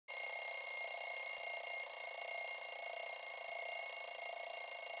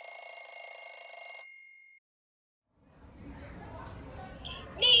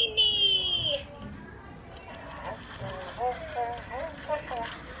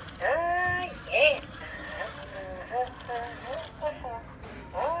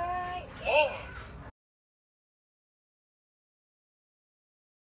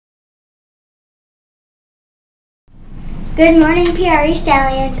Good morning, PRE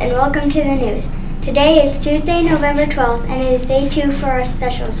Stallions, and welcome to the news. Today is Tuesday, November 12th, and it is day 2 for our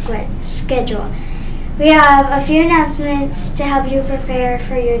special schedule. We have a few announcements to help you prepare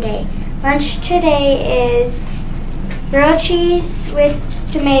for your day. Lunch today is grilled cheese with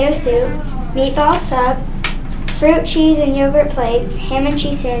tomato soup, meatball sub, fruit, cheese, and yogurt plate, ham and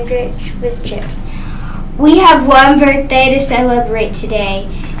cheese sandwich with chips. We have one birthday to celebrate today.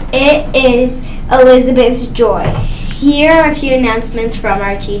 It is Elizabeth's Joy. Here are a few announcements from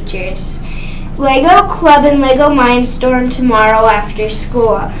our teachers. Lego Club and Lego Mindstorm tomorrow after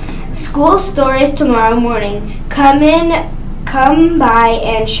school. School store is tomorrow morning. Come by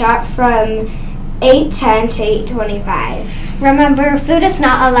and shop from 8:10 to 8:25. Remember, food is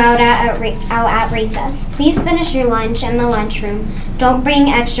not allowed out at recess. Please finish your lunch in the lunchroom. Don't bring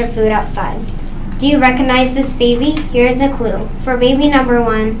extra food outside. Do you recognize this baby? Here's a clue. For baby number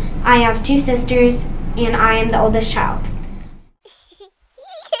 1, I have 2 sisters, and I am the oldest child.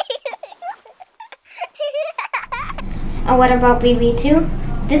 And what about baby 2?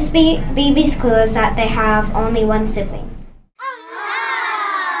 This baby's clue is that they have only one sibling.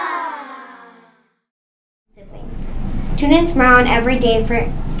 Tune in tomorrow and every day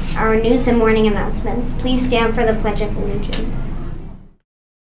for our news and morning announcements. Please stand for the Pledge of Allegiance.